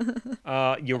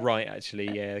 You're right,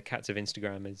 actually. Yeah, Cats of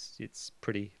Instagram it's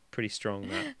pretty strong.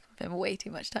 That. I spend way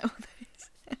too much time on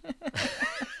those.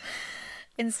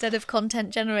 Instead of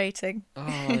content generating. Oh,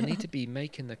 I need to be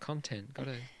making the content.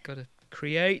 Gotta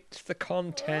create the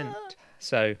content.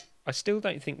 So I still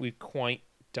don't think we've quite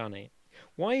done it.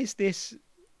 Why is this?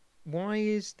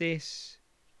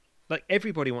 Like,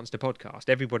 everybody wants to podcast.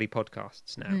 Everybody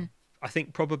podcasts now. I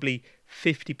think probably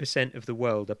 50% of the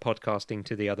world are podcasting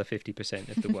to the other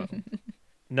 50% of the world.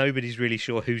 Nobody's really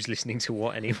sure who's listening to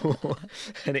what anymore,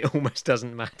 and it almost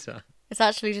doesn't matter. It's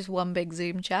actually just one big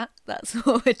Zoom chat. That's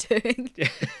what we're doing.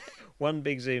 One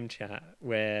big Zoom chat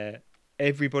where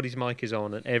everybody's mic is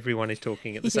on and everyone is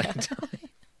talking at the same time.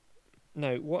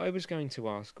 No, what I was going to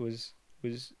ask was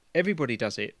everybody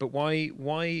does it, but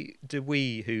why do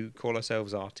we, who call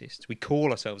ourselves artists, we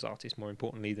call ourselves artists more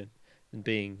importantly than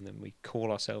being them, we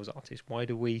call ourselves artists, why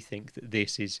do we think that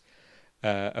this is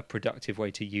a productive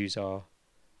way to use our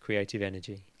creative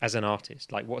energy as an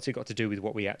artist? Like, what's it got to do with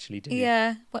what we actually do?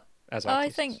 Yeah, well, as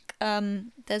artists? I think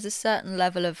there's a certain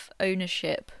level of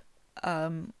ownership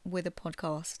with a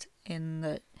podcast, in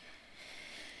that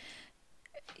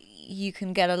you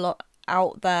can get a lot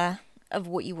out there of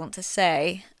what you want to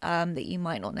say that you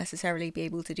might not necessarily be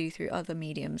able to do through other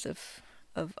mediums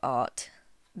of art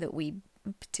that we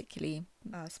particularly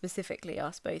specifically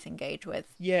us both engage with.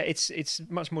 Yeah, it's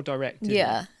much more direct. Isn't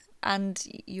Yeah, it? and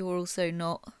you're also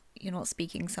you're not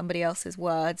speaking somebody else's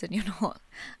words, and you're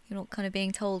not kind of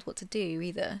being told what to do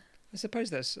either. I suppose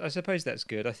that's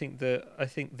good. I think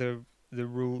the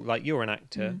rule, like, you're an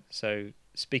actor, so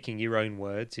speaking your own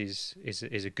words is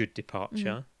a good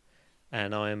departure,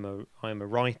 and I'm a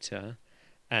writer,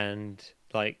 and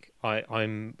like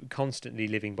I'm constantly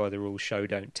living by the rule show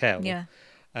don't tell. Yeah.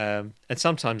 And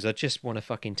sometimes I just want to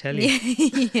fucking tell you.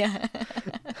 Yeah.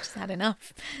 Just had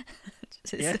enough.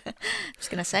 Just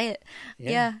gonna say it.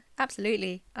 Yeah,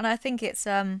 absolutely. And I think it's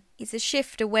a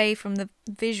shift away from the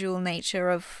visual nature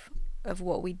of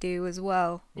what we do as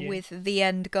well, with the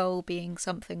end goal being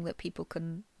something that people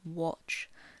can watch.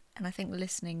 And I think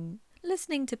listening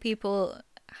to people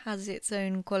has its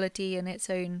own quality and its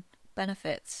own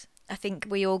benefits. I think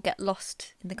we all get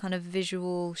lost in the kind of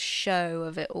visual show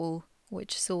of it all,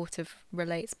 which sort of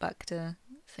relates back to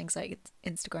things like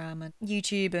Instagram and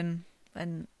YouTube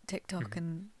and TikTok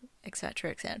and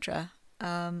etc. etc.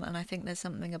 And I think there's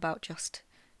something about just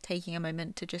taking a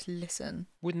moment to just listen.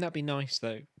 Wouldn't that be nice,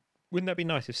 though? Wouldn't that be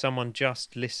nice if someone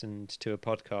just listened to a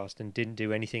podcast and didn't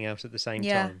do anything else at the same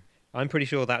time? I'm pretty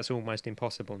sure that's almost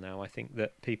impossible now. I think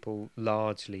that people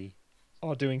largely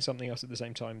are doing something else at the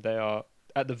same time. They are,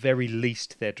 at the very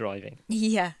least, they're driving.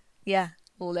 Yeah.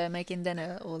 Or they're making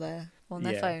dinner, or they're on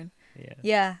their phone.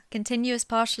 Yeah. Continuous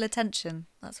partial attention.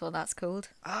 That's what that's called.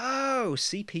 Oh,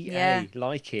 CPA. Yeah.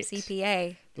 Like it.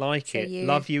 CPA. Like So it. you-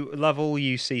 Love all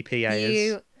you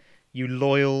CPAs. You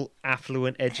loyal,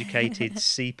 affluent, educated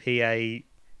CPA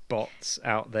bots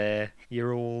out there.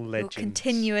 You're all legends. You're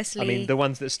continuously... I mean, the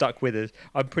ones that stuck with us.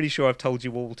 I'm pretty sure I've told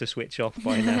you all to switch off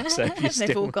by now. So if you're They've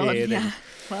still all gone, here, then,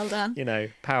 well done. you know,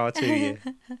 power to you.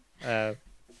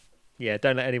 Yeah,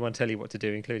 don't let anyone tell you what to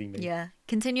do, including me. Yeah.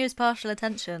 Continuous partial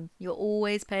attention. You're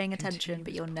always paying attention,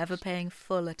 but you're never paying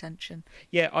full attention.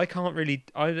 Yeah, I can't really...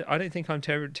 I don't think I'm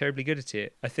terribly good at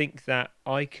it. I think that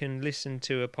I can listen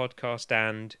to a podcast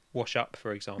and wash up,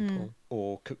 for example,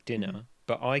 or cook dinner,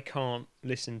 but I can't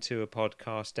listen to a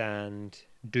podcast and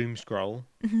doom scroll.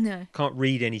 No. Can't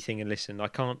read anything and listen. I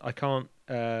can't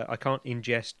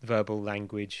ingest verbal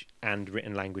language and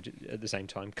written language at the same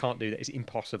time. Can't do that. It's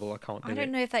impossible. I can't do it. I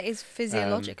don't know if that is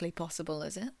physiologically possible,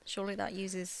 is it? Surely that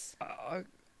uses...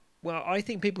 Well, I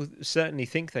think people certainly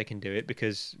think they can do it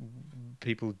because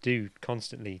people do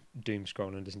constantly doom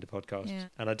scroll and listen to podcasts. Yeah.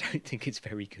 And I don't think it's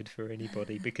very good for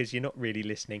anybody because you're not really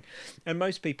listening. And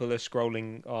most people are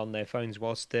scrolling on their phones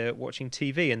whilst they're watching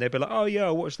TV, and they'll be like, oh yeah, I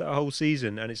watched that whole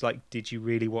season. And it's like, did you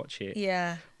really watch it?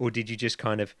 Yeah. Or did you just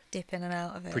kind of Dip in and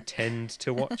out of it. pretend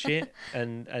to watch it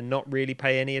and not really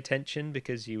pay any attention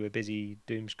because you were busy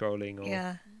doom scrolling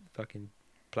or fucking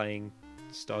playing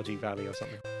Stardew Valley or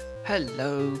something?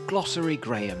 Hello, Glossary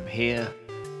Graham here.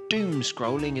 doom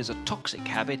scrolling is a toxic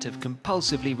habit of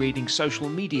compulsively reading social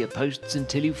media posts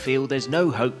until you feel there's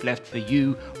no hope left for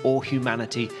you or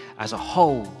humanity as a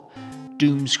whole.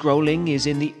 Doom scrolling is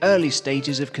in the early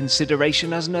stages of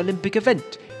consideration as an Olympic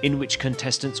event, in which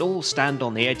contestants all stand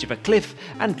on the edge of a cliff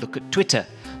and look at Twitter.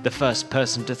 The first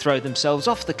person to throw themselves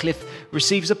off the cliff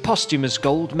receives a posthumous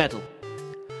gold medal.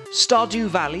 Stardew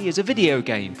Valley is a video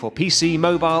game for PC,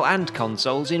 mobile and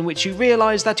consoles in which you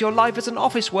realise that your life as an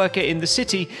office worker in the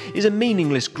city is a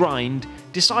meaningless grind,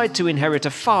 decide to inherit a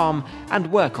farm and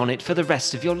work on it for the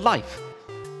rest of your life.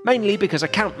 Mainly because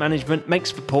account management makes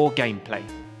for poor gameplay.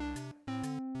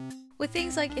 With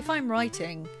things like, if I'm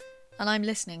writing and I'm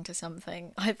listening to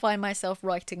something, I find myself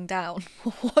writing down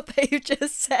what they've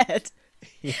just said.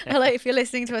 Yeah. Or like if you're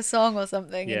listening to a song or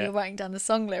something Yeah. and you're writing down the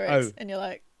song lyrics Oh. and you're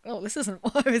like, oh, this isn't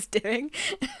what I was doing.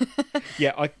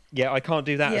 I can't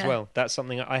do that as Yeah. well. That's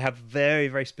something I have very,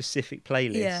 very specific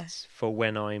playlists Yeah. for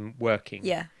when I'm working.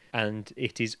 Yeah. And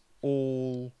it is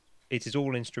all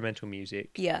instrumental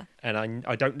music. Yeah. And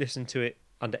I don't listen to it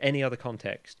under any other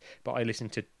context, but I listen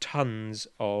to tons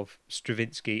of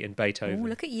Stravinsky and Oh, Beethoven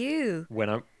look at you. when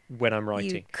I'm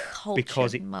writing. You cultured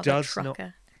because it mother does not-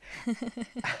 trucker.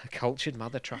 Cultured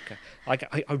mother trucker.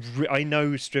 I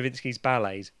know Stravinsky's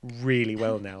ballets really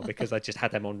well now because I just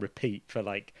had them on repeat for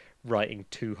like writing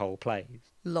 2 whole plays.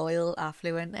 Loyal,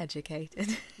 affluent,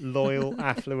 educated. Loyal,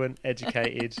 affluent,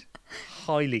 educated,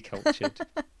 highly cultured.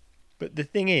 But the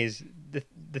thing is,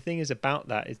 the thing is about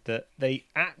that is that they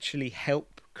actually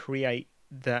help create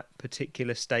that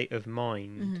particular state of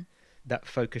mind that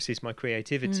focuses my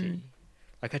creativity.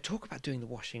 Like I talk about doing the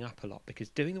washing up a lot because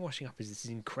doing the washing up is this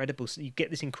incredible. You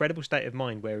get this incredible state of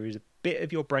mind where there is a bit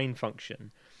of your brain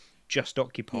function just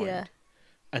occupied, Yeah.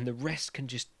 and the rest can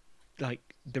just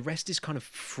the rest is kind of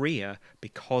freer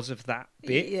because of that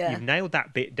bit. Yeah. You've nailed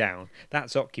that bit down.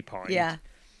 That's occupied. Yeah.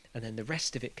 And then the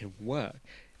rest of it can work.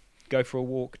 Go for a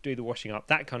walk, do the washing up,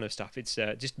 that kind of stuff. It's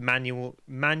just manual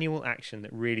action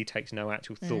that really takes no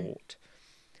actual thought.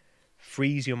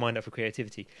 Frees your mind up for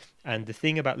creativity. And the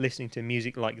thing about listening to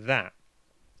music like that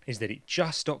is that it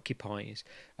just occupies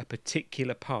a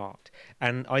particular part.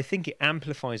 And I think it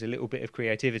amplifies a little bit of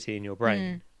creativity in your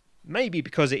brain. Maybe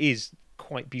because it is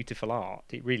quite beautiful art.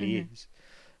 It really is.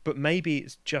 But maybe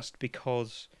it's just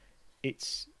because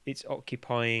it's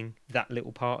occupying that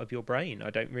little part of your brain. I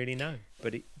don't really know.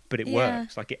 But it Yeah.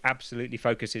 works. Like it absolutely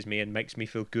focuses me and makes me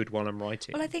feel good while I'm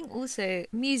writing. Well, I think also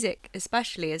music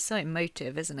especially is so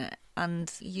emotive, isn't it?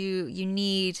 And you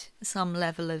need some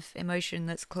level of emotion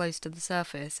that's close to the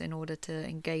surface in order to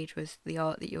engage with the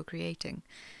art that you're creating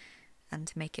and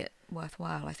to make it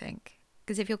worthwhile, I think.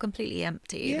 Because if you're completely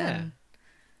empty, then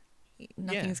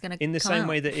nothing's going to come in the same out.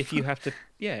 way that if you have to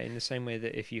in the same way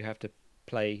that if you have to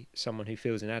play someone who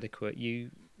feels inadequate, you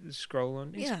scroll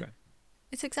on Instagram. Yeah.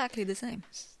 It's exactly the same.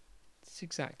 It's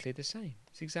exactly the same.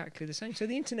 So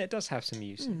the internet does have some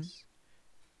uses.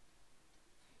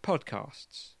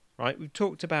 Podcasts, right? We've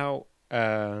talked about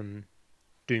doom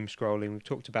scrolling. We've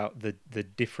talked about the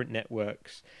different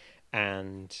networks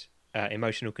and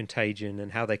emotional contagion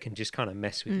and how they can just kind of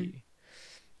mess with you.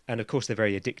 And of course, they're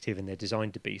very addictive and they're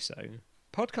designed to be so.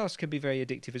 Podcasts can be very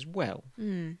addictive as well.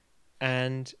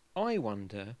 And I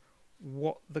wonder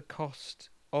what the cost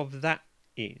of that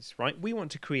is, right? We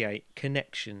want to create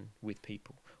connection with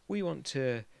people. We want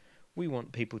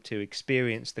people to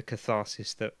experience the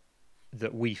catharsis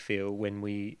that we feel when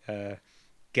we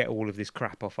get all of this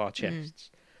crap off our chests.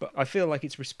 But I feel like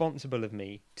it's responsible of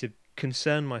me to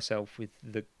concern myself with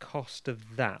the cost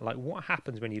of that. Like, what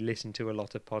happens when you listen to a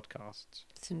lot of podcasts?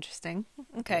 It's interesting.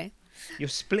 Okay.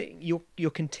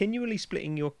 You're continually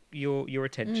splitting your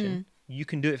attention. You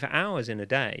can do it for hours in a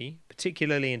day,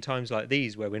 particularly in times like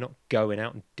these where we're not going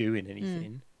out and doing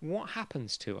anything. What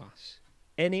happens to us?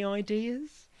 Any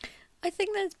ideas? I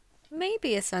think there's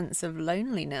maybe a sense of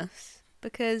loneliness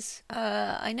because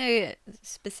I know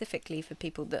specifically for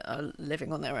people that are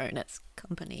living on their own, it's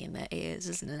company in their ears,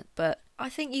 isn't it? But I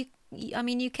think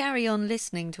you carry on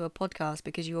listening to a podcast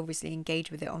because you obviously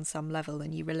engage with it on some level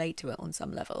and you relate to it on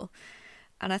some level.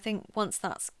 And I think once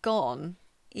that's gone,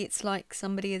 it's like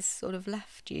somebody has sort of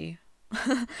left you.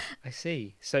 I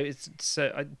see. So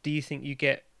do you think you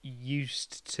get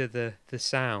used to the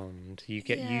sound? You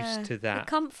get used to that. The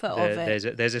comfort of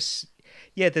it. There's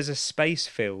a space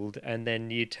filled, and then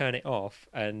you turn it off,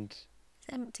 and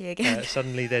It's empty again.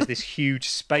 suddenly there's this huge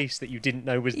space that you didn't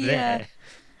know was Yeah. there,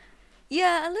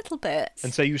 Yeah, a little bit.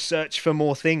 and so you search for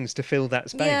more things to fill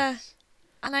that space. Yeah.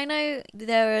 And I know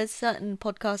there are certain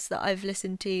podcasts that I've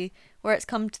listened to where it's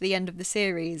come to the end of the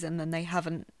series and then they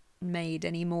haven't made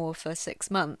any more for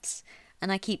 6 months.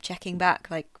 And I keep checking back,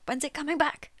 like, when's it coming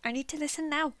back? I need to listen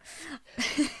now.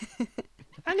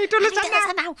 I need to listen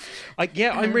now.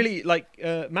 I'm really like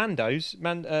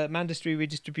Mandatory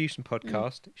Redistribution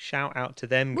Podcast. Shout out to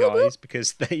them guys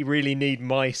because they really need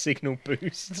my signal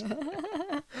boost.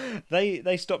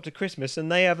 They stopped at Christmas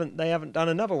and they haven't done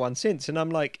another one since. And I'm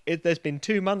like, there's been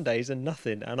 2 Mondays and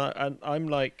nothing. And I'm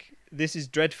like, this is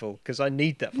dreadful because I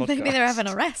need that podcast. Maybe they're having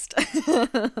a rest,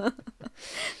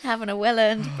 having a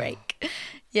well-earned break.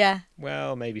 Yeah.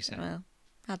 Well, maybe so. Well,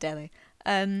 how dare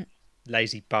they?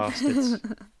 Lazy bastards.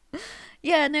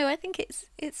 Yeah, no, I think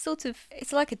it's sort of,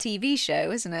 it's like a TV show,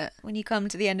 isn't it? When you come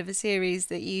to the end of a series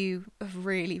that you have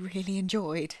really, really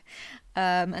enjoyed,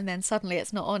 and then suddenly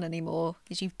it's not on anymore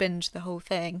because you've binged the whole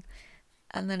thing,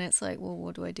 and then it's like, well,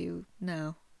 what do I do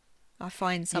now? I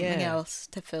find something else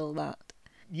to fill that.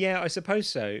 Yeah, I suppose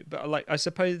so. But like, I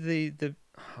suppose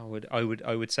I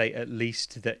would say at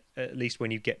least when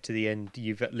you get to the end,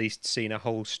 you've at least seen a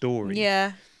whole story.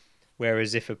 Yeah.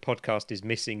 Whereas if a podcast is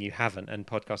missing, you haven't, and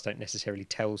podcasts don't necessarily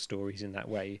tell stories in that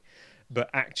way. But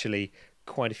actually,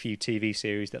 quite a few TV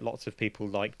series that lots of people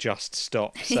like just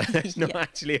stop. So it's not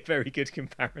actually a very good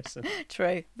comparison.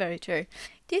 True, very true.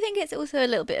 Do you think it's also a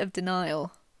little bit of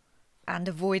denial and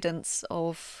avoidance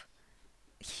of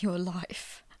your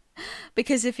life?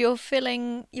 Because if you're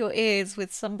filling your ears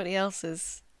with somebody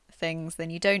else's things,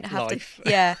 then you don't have life.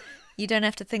 You don't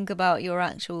have to think about your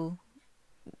actual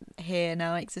here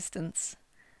now existence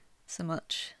so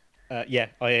much. Yeah,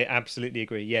 I absolutely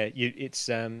agree. Yeah,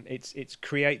 it's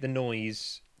create the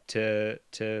noise to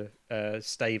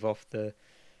stave off the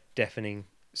deafening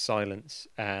silence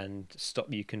and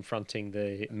stop you confronting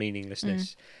the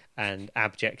meaninglessness and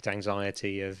abject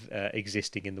anxiety of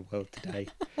existing in the world today.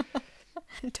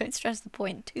 Don't stress the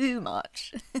point too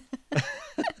much.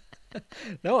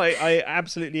 No, I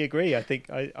absolutely agree. I think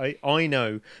I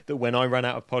know that when I run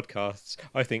out of podcasts,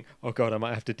 I think, oh God, I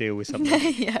might have to deal with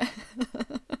something. Yeah.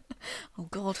 Oh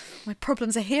God, my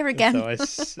problems are here again.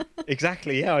 So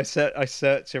exactly, yeah. I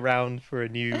search around for a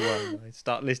new one. I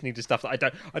start listening to stuff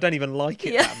that I don't even like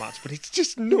it that much, but it's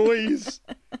just noise.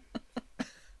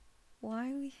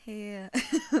 Why are we here?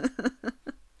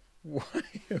 Why?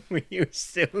 You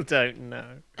still don't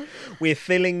know. We're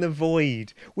filling the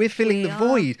void. We're filling the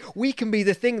void. We can be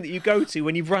the thing that you go to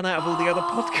when you've run out of all the other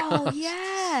podcasts. Oh,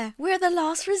 yeah. We're the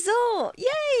last resort.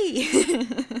 Yay!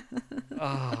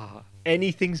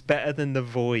 Anything's better than the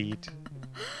void.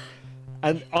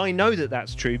 And I know that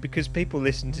that's true because people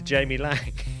listen to Jamie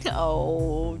Lang.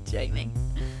 Oh, Jamie.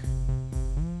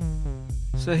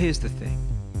 So here's the thing.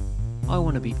 I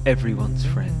want to be everyone's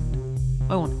friend.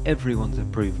 I want everyone's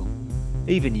approval.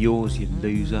 Even yours, you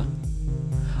loser.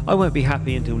 I won't be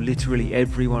happy until literally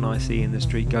everyone I see in the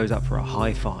street goes up for a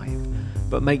high five.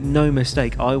 But make no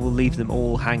mistake, I will leave them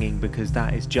all hanging because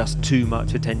that is just too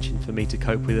much attention for me to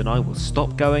cope with, and I will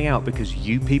stop going out because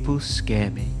you people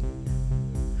scare me.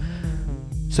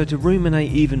 So to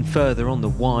ruminate even further on the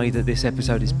why that this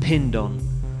episode is pinned on,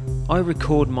 I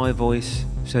record my voice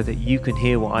so that you can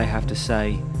hear what I have to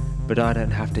say, but I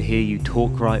don't have to hear you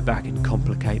talk right back and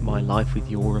complicate my life with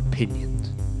your opinions.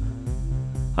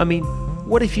 I mean,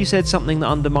 what if you said something that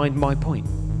undermined my point?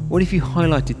 What if you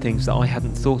highlighted things that I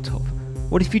hadn't thought of?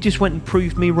 What if you just went and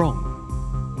proved me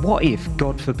wrong? What if,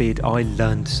 God forbid, I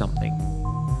learned something?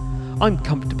 I'm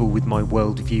comfortable with my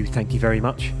worldview, thank you very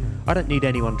much. I don't need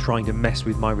anyone trying to mess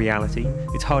with my reality.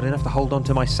 It's hard enough to hold on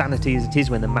to my sanity as it is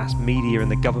when the mass media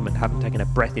and the government haven't taken a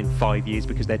breath in 5 years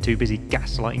because they're too busy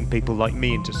gaslighting people like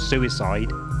me into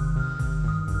suicide.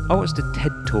 I watched a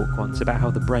TED talk once about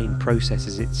how the brain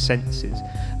processes its senses,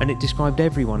 and it described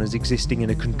everyone as existing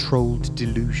in a controlled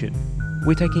delusion.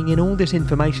 We're taking in all this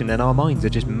information and our minds are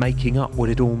just making up what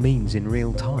it all means in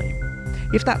real time.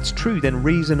 If that's true, then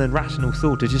reason and rational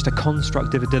thought are just a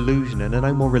construct of a delusion and are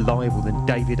no more reliable than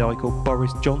David Icke or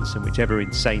Boris Johnson, whichever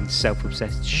insane,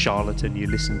 self-obsessed charlatan you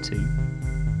listen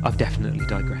to. I've definitely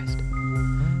digressed.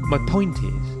 My point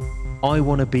is, I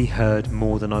want to be heard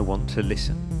more than I want to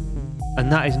listen.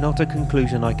 And that is not a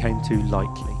conclusion I came to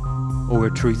lightly, or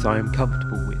a truth I am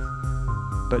comfortable with.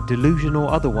 But delusion or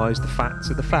otherwise, the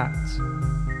facts are the facts.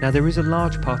 Now, there is a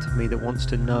large part of me that wants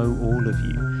to know all of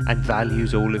you, and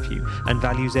values all of you, and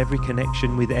values every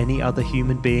connection with any other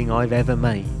human being I've ever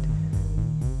made.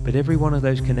 But every one of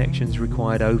those connections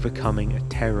required overcoming a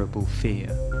terrible fear.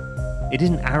 It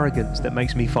isn't arrogance that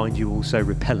makes me find you all so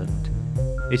repellent.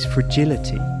 It's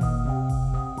fragility.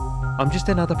 I'm just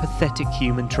another pathetic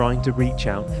human trying to reach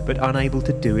out, but unable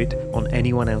to do it on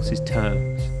anyone else's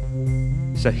terms.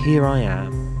 So here I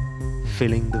am,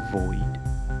 filling the void.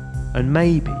 And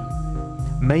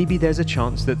maybe there's a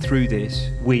chance that through this,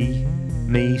 we,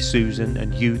 me, Susan,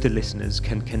 and you, the listeners,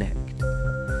 can connect.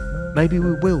 Maybe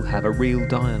we will have a real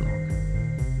dialogue.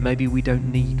 Maybe we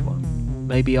don't need one.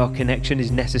 Maybe our connection is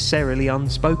necessarily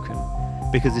unspoken,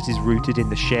 because it is rooted in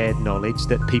the shared knowledge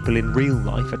that people in real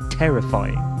life are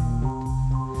terrifying.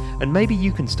 And maybe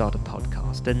you can start a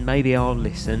podcast, and maybe I'll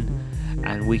listen,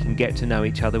 and we can get to know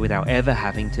each other without ever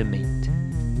having to meet.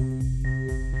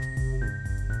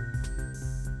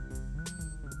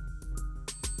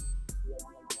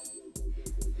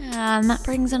 And that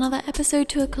brings another episode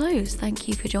to a close. Thank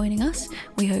you for joining us.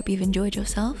 We hope you've enjoyed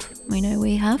yourself. We know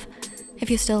we have. If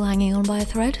you're still hanging on by a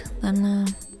thread, then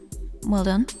well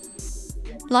done.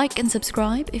 Like and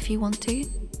subscribe if you want to,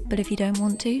 but if you don't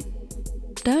want to,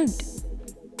 don't.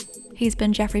 He's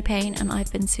been Jeffrey Payne and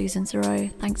I've been Susan Thoreau.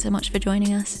 Thanks so much for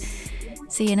joining us.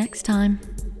 See you next time.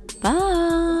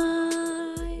 Bye!